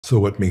So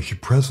what makes you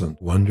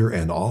present? Wonder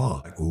and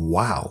awe. Like,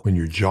 wow. When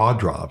your jaw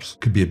drops,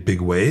 could be a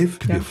big wave,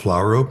 could be a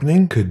flower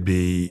opening, could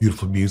be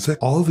beautiful music.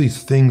 All of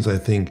these things, I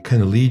think,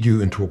 kind of lead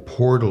you into a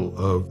portal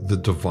of the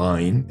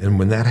divine. And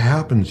when that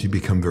happens, you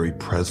become very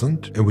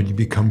present. And when you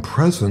become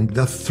present,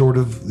 that's sort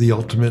of the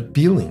ultimate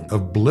feeling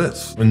of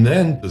bliss. And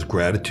then does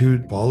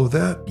gratitude follow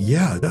that?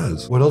 Yeah, it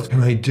does. What else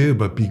can I do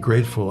but be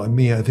grateful? I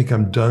mean, I think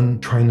I'm done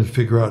trying to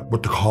figure out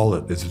what to call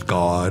it. Is it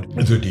God?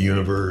 Is it the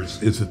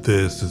universe? Is it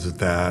this? Is it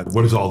that?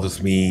 What does all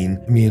this mean?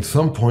 I mean, at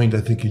some point, I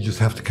think you just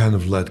have to kind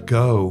of let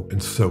go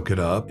and soak it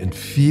up and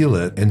feel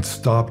it and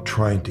stop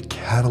trying to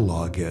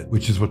catalog it,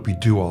 which is what we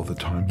do all the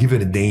time. Give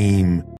it a name.